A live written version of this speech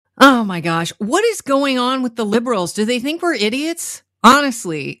Oh my gosh. What is going on with the liberals? Do they think we're idiots?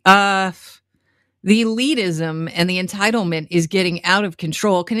 Honestly, the elitism and the entitlement is getting out of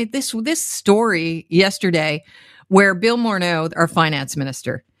control. This story yesterday where Bill Morneau, our finance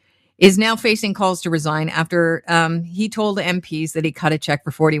minister, is now facing calls to resign after he told MPs that he cut a check for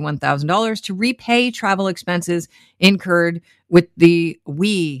 $41,000 to repay travel expenses incurred with the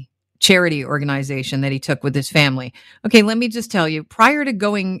We charity organization that he took with his family. Okay, let me just tell you, prior to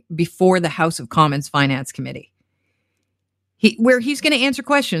going before the House of Commons Finance Committee, where he's going to answer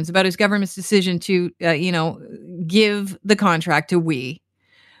questions about his government's decision to, give the contract to We.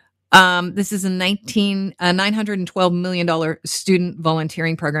 This is a $912 million student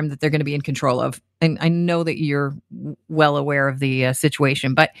volunteering program that they're going to be in control of. And I know that you're well aware of the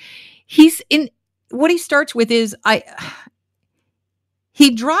situation, but what he starts with is, he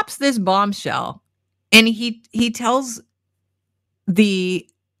drops this bombshell and he tells the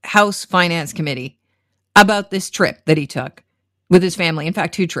House Finance Committee about this trip that he took with his family. In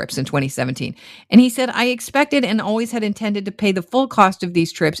fact, 2 trips in 2017. And he said, I expected and always had intended to pay the full cost of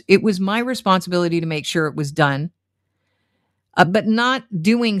these trips. It was my responsibility to make sure it was done. But not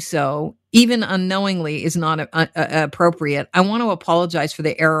doing so, even unknowingly, is not appropriate. I want to apologize for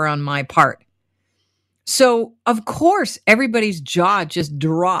the error on my part. So, of course, everybody's jaw just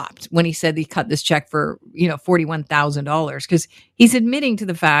dropped when he said he cut this check for, $41,000, because he's admitting to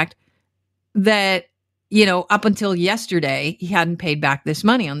the fact that, up until yesterday, he hadn't paid back this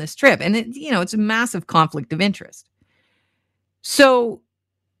money on this trip. And, it's a massive conflict of interest. So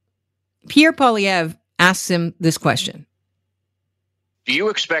Pierre Poilievre asks him this question. Do you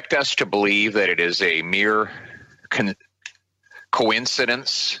expect us to believe that it is a mere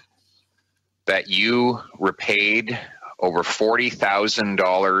coincidence that you repaid over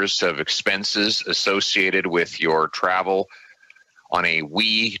 $40,000 of expenses associated with your travel on a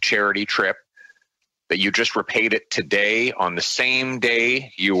We charity trip, that you just repaid it today on the same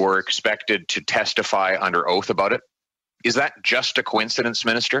day you were expected to testify under oath about it? Is that just a coincidence,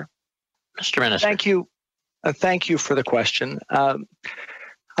 Minister? Mr. Minister. Thank you. Thank you for the question.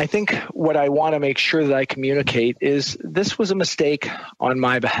 I think what I want to make sure that I communicate is this was a mistake on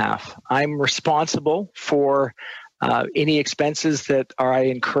my behalf. I'm responsible for any expenses that I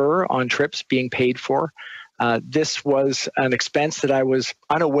incur on trips being paid for. This was an expense that I was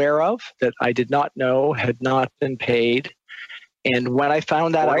unaware of, that I did not know had not been paid. And when I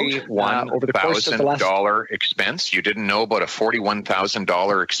found that out over the course of the last $41,000 expense, you didn't know about a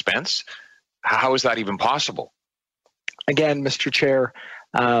 $41,000 expense? How is that even possible? Again, Mr. Chair,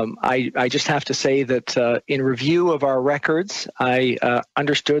 I just have to say that in review of our records, I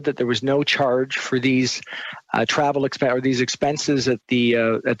understood that there was no charge for these travel these expenses at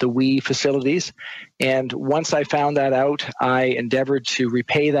the We facilities. And once I found that out, I endeavored to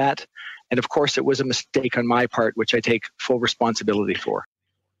repay that. And of course, it was a mistake on my part, which I take full responsibility for.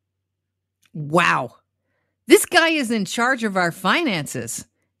 Wow. This guy is in charge of our finances,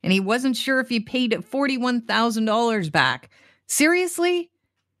 and he wasn't sure if he paid $41,000 back. Seriously?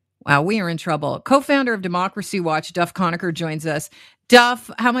 Wow, we are in trouble. Co-founder of Democracy Watch, Duff Conacher, joins us. Duff,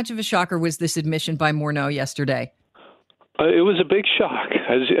 how much of a shocker was this admission by Morneau yesterday? It was a big shock.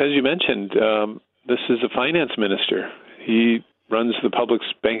 As you mentioned, this is a finance minister. He runs the public's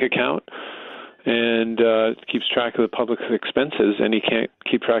bank account and keeps track of the public's expenses, and he can't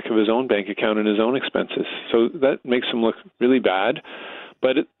keep track of his own bank account and his own expenses. So that makes him look really bad.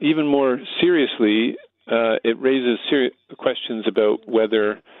 But even more seriously, it raises serious questions about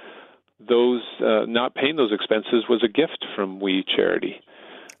whether those not paying those expenses was a gift from We Charity.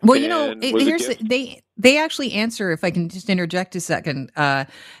 Well, they actually answer, if I can just interject a second,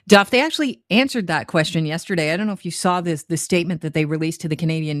 Duff, they actually answered that question yesterday. I don't know if you saw the statement that they released to the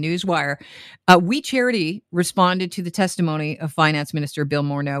Canadian Newswire. We Charity responded to the testimony of Finance Minister Bill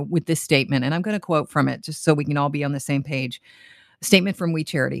Morneau with this statement, and I'm going to quote from it just so we can all be on the same page. A statement from We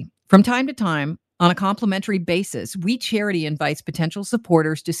Charity. From time to time, on a complimentary basis, We Charity invites potential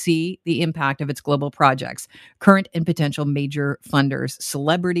supporters to see the impact of its global projects. Current and potential major funders,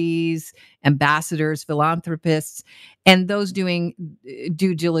 celebrities, ambassadors, philanthropists, and those doing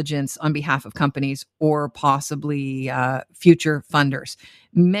due diligence on behalf of companies or possibly future funders.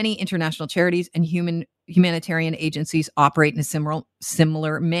 Many international charities and humanitarian agencies operate in a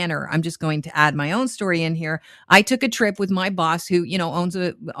similar manner. I'm just going to add my own story in here. I took a trip with my boss who,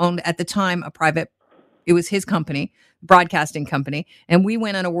 owned at the time it was his company, broadcasting company, and we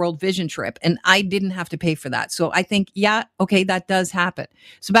went on a World Vision trip, and I didn't have to pay for that. So I think, that does happen.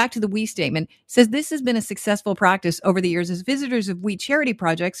 So back to the We statement, it says this has been a successful practice over the years as visitors of We Charity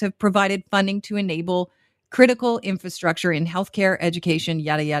projects have provided funding to enable critical infrastructure in healthcare, education,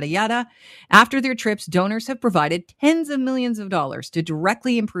 yada, yada, yada. After their trips, donors have provided tens of millions of dollars to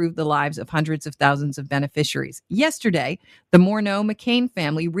directly improve the lives of hundreds of thousands of beneficiaries. Yesterday, the Morneau-McCain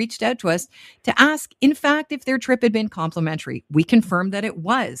family reached out to us to ask, in fact, if their trip had been complimentary. We confirmed that it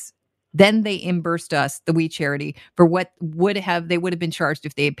was. Then they reimbursed us, the We Charity, for what they would have been charged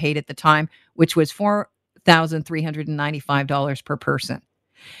if they had paid at the time, which was $4,395 per person.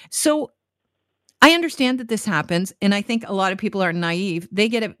 So I understand that this happens, and I think a lot of people are naive.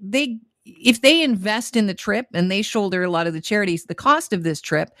 If they invest in the trip and they shoulder a lot of the charities, the cost of this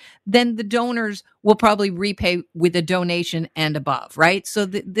trip, then the donors will probably repay with a donation and above, right? So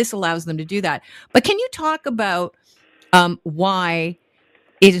this allows them to do that. But can you talk about why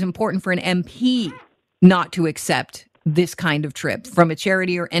it is important for an MP not to accept this kind of trip from a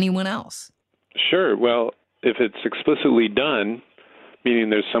charity or anyone else? Sure. Well, if it's explicitly done,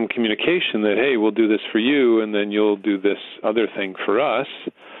 meaning there's some communication that, hey, we'll do this for you, and then you'll do this other thing for us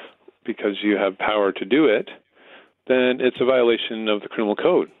because you have power to do it, then it's a violation of the criminal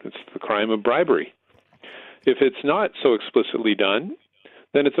code. It's the crime of bribery. If it's not so explicitly done,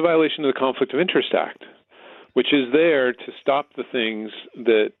 then it's a violation of the Conflict of Interest Act, which is there to stop the things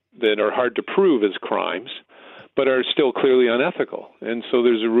that are hard to prove as crimes, but are still clearly unethical. And so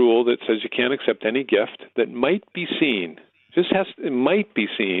there's a rule that says you can't accept any gift that might be seen, it might be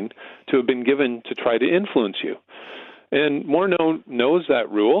seen to have been given to try to influence you. And Morneau knows that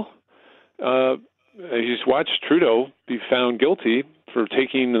rule. He's watched Trudeau be found guilty for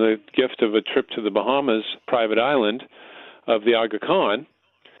taking the gift of a trip to the Bahamas private island of the Aga Khan.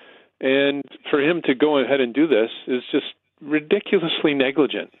 And for him to go ahead and do this is just ridiculously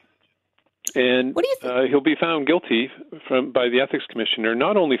negligent. And what do you think? He'll be found guilty by the Ethics Commissioner,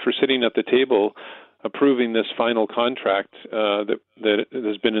 not only for sitting at the table approving this final contract that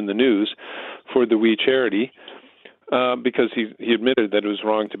has been in the news for the We Charity, because he admitted that it was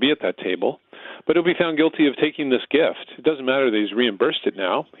wrong to be at that table, but he'll be found guilty of taking this gift. It doesn't matter that he's reimbursed it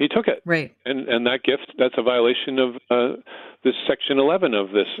now. He took it. Right. And that gift, that's a violation of this Section 11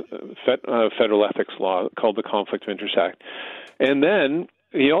 of this federal ethics law called the Conflict of Interest Act. And then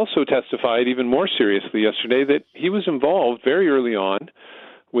he also testified even more seriously yesterday that he was involved very early on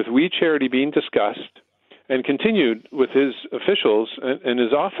with We Charity being discussed and continued with his officials and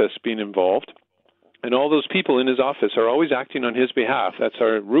his office being involved. And all those people in his office are always acting on his behalf. That's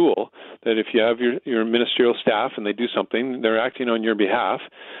our rule, that if you have your ministerial staff and they do something, they're acting on your behalf.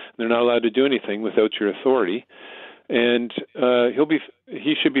 They're not allowed to do anything without your authority. And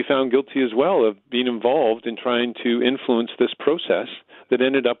he should be found guilty as well of being involved in trying to influence this process that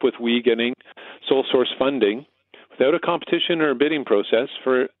ended up with we getting sole source funding without a competition or a bidding process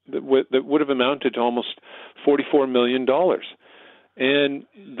that would have amounted to almost $44 million. And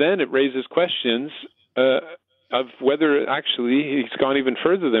then it raises questions of whether actually he's gone even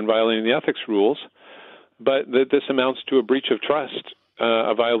further than violating the ethics rules, but that this amounts to a breach of trust,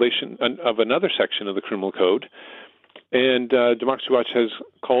 a violation of another section of the criminal code. And Democracy Watch has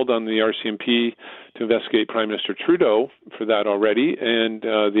called on the RCMP to investigate Prime Minister Trudeau for that already, and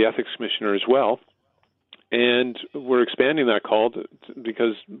the Ethics Commissioner as well. And we're expanding that call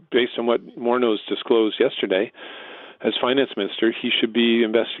because based on what Morneau's disclosed yesterday, as Finance Minister, he should be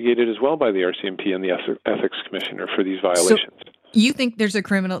investigated as well by the RCMP and the Ethics Commissioner for these violations. So you think there's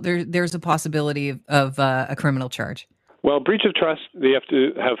a possibility of a criminal charge? Well, breach of trust, they have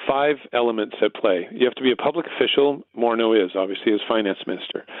to have 5 elements at play. You have to be a public official. Morneau is, obviously, as Finance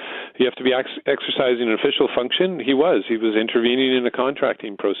Minister. You have to be exercising an official function. He was intervening in the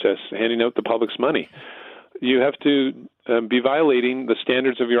contracting process, handing out the public's money. You have to be violating the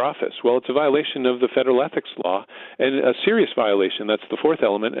standards of your office. Well, it's a violation of the federal ethics law, and a serious violation. That's the 4th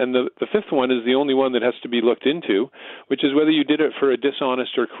element. And the 5th one is the only one that has to be looked into, which is whether you did it for a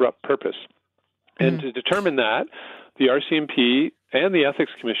dishonest or corrupt purpose. And to determine that, the RCMP and the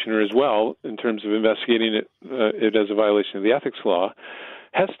Ethics Commissioner as well, in terms of investigating it as a violation of the ethics law,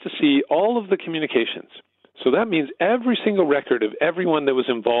 has to see all of the communications. So that means every single record of everyone that was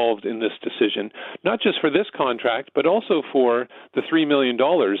involved in this decision, not just for this contract, but also for the $3 million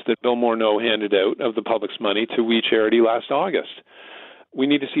that Bill Morneau handed out of the public's money to We Charity last August. We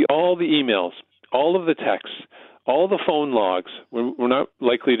need to see all the emails, all of the texts, all the phone logs. We're not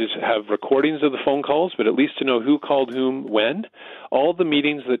likely to have recordings of the phone calls, but at least to know who called whom when, all the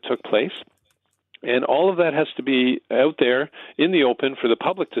meetings that took place. And all of that has to be out there in the open for the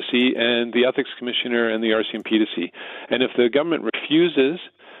public to see and the Ethics Commissioner and the RCMP to see. And if the government refuses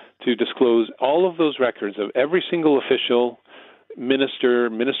to disclose all of those records of every single official, minister,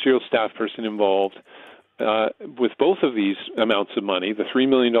 ministerial staff person involved, with both of these amounts of money, the $3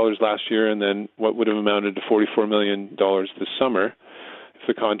 million last year and then what would have amounted to $44 million this summer, if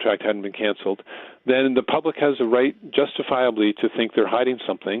the contract hadn't been canceled, then the public has a right justifiably to think they're hiding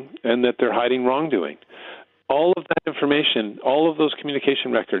something and that they're hiding wrongdoing. All of that information, all of those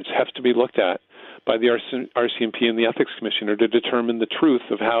communication records have to be looked at by the RCMP and the Ethics Commissioner to determine the truth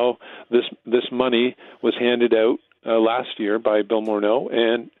of how this money was handed out last year by Bill Morneau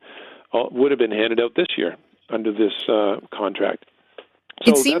and would have been handed out this year under this contract.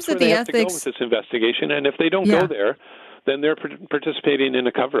 So it seems that's that where the they have to go with this investigation, and if they don't go there, then they're participating in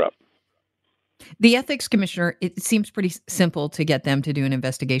a cover-up. The Ethics Commissioner, it seems pretty simple to get them to do an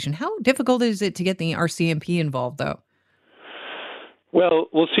investigation. How difficult is it to get the RCMP involved, though? Well,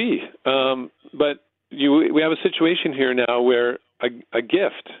 we'll see. But we have a situation here now where a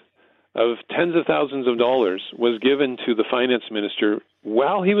gift of tens of thousands of dollars was given to the finance minister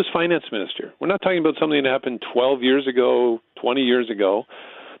while he was finance minister. We're not talking about something that happened 12 years ago, 20 years ago.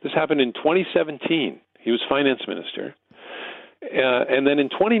 This happened in 2017. He was finance minister. And then in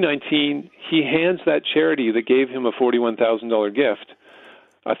 2019, he hands that charity that gave him a $41,000 gift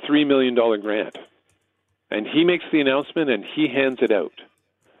a $3 million grant. And he makes the announcement and he hands it out.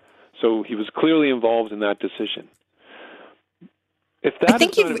 So he was clearly involved in that decision. If that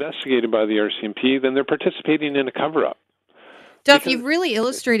is not investigated by the RCMP, then they're participating in a cover-up. Duff, you've really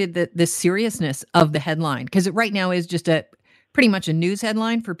illustrated the seriousness of the headline, because it right now is just pretty much a news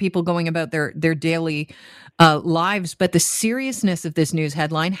headline for people going about their daily lives. But the seriousness of this news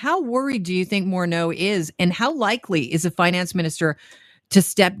headline, how worried do you think Morneau is, and how likely is the finance minister to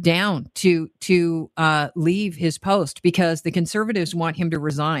step down, to leave his post, because the Conservatives want him to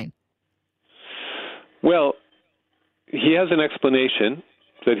resign? Well, he has an explanation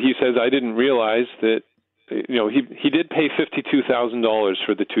that he says, I didn't realize that, he did pay $52,000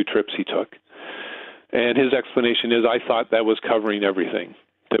 for the 2 trips he took. And his explanation is, I thought that was covering everything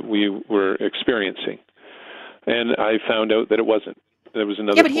that we were experiencing. And I found out that it wasn't. There was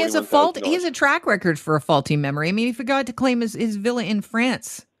another. Yeah, but he has a track record for a faulty memory. I mean, he forgot to claim his villa in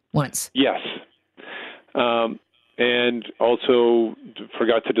France once. Yes. And also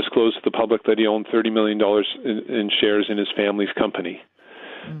forgot to disclose to the public that he owned $30 million in shares in his family's company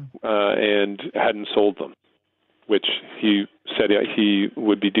and hadn't sold them, which he said he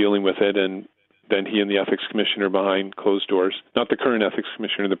would be dealing with it. And then he and the ethics commissioner behind closed doors, not the current ethics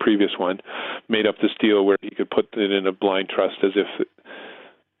commissioner, the previous one, made up this deal where he could put it in a blind trust as if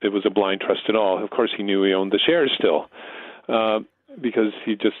it was a blind trust at all. Of course, he knew he owned the shares still. Because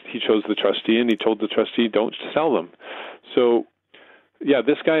he chose the trustee and he told the trustee don't sell them. So, yeah,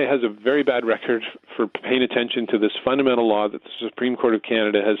 this guy has a very bad record for paying attention to this fundamental law that the Supreme Court of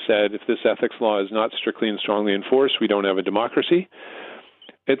Canada has said if this ethics law is not strictly and strongly enforced, we don't have a democracy.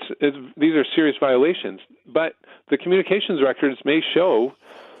 These are serious violations. But the communications records may show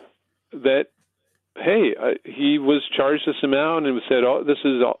that, hey, he was charged this amount and said, "Oh, this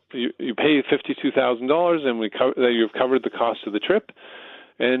is you pay $52,000, and that you've covered the cost of the trip."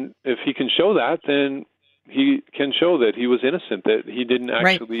 And if he can show that, then he can show that he was innocent, that he didn't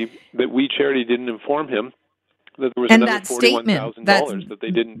actually, that We Charity didn't inform him that there was another $41,000 that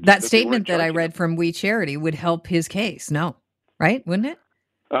they didn't. That statement that I read from We Charity would help his case. No, right? Wouldn't it?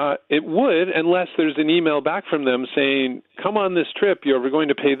 It would, unless there's an email back from them saying, come on this trip, you're going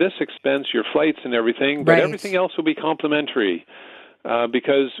to pay this expense, your flights and everything, but everything else will be complimentary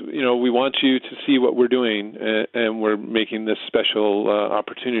because, we want you to see what we're doing and we're making this special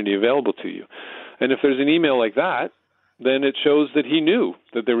opportunity available to you. And if there's an email like that, then it shows that he knew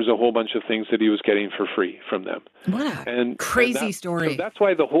that there was a whole bunch of things that he was getting for free from them. What a crazy story. So that's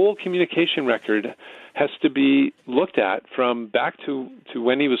why the whole communication record has to be looked at from back to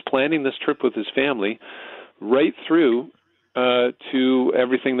when he was planning this trip with his family, right through to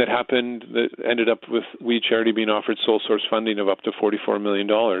everything that happened that ended up with We Charity being offered sole source funding of up to $44 million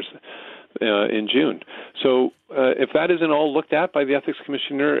in June. So if that isn't all looked at by the Ethics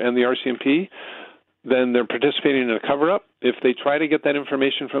Commissioner and the RCMP, then they're participating in a cover-up. If they try to get that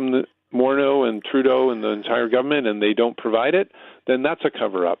information from the Morneau and Trudeau and the entire government and they don't provide it, then that's a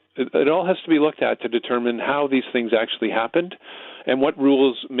cover-up. It all has to be looked at to determine how these things actually happened and what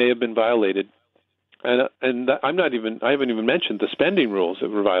rules may have been violated. And I haven't even mentioned the spending rules that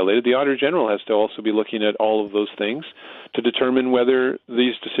were violated. The Auditor General has to also be looking at all of those things to determine whether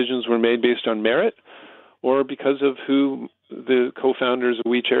these decisions were made based on merit or because of who the co-founders of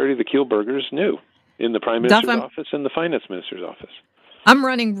We Charity, the Kielburgers, knew in the Prime Minister's office and the Finance Minister's office. I'm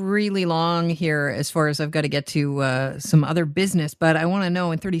running really long here as far as I've got to get to some other business, but I want to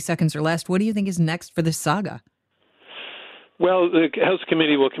know in 30 seconds or less, what do you think is next for this saga? Well, the House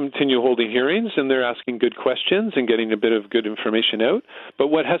Committee will continue holding hearings, and they're asking good questions and getting a bit of good information out. But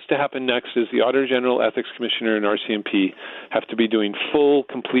what has to happen next is the Auditor General, Ethics Commissioner, and RCMP have to be doing full,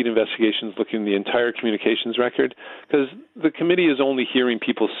 complete investigations looking at the entire communications record, because the committee is only hearing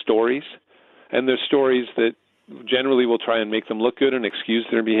people's stories, and they're stories that generally will try and make them look good and excuse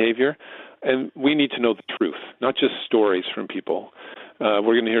their behavior. And we need to know the truth, not just stories from people.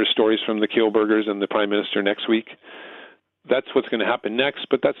 We're going to hear stories from the Kielburgers and the Prime Minister next week. That's what's going to happen next,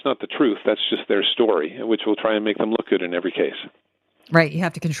 but that's not the truth. That's just their story, which will try and make them look good in every case. Right. You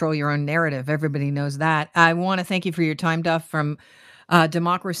have to control your own narrative. Everybody knows that. I want to thank you for your time, Duff, from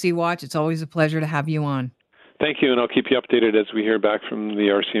Democracy Watch. It's always a pleasure to have you on. Thank you, and I'll keep you updated as we hear back from the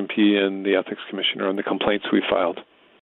RCMP and the Ethics Commissioner on the complaints we filed.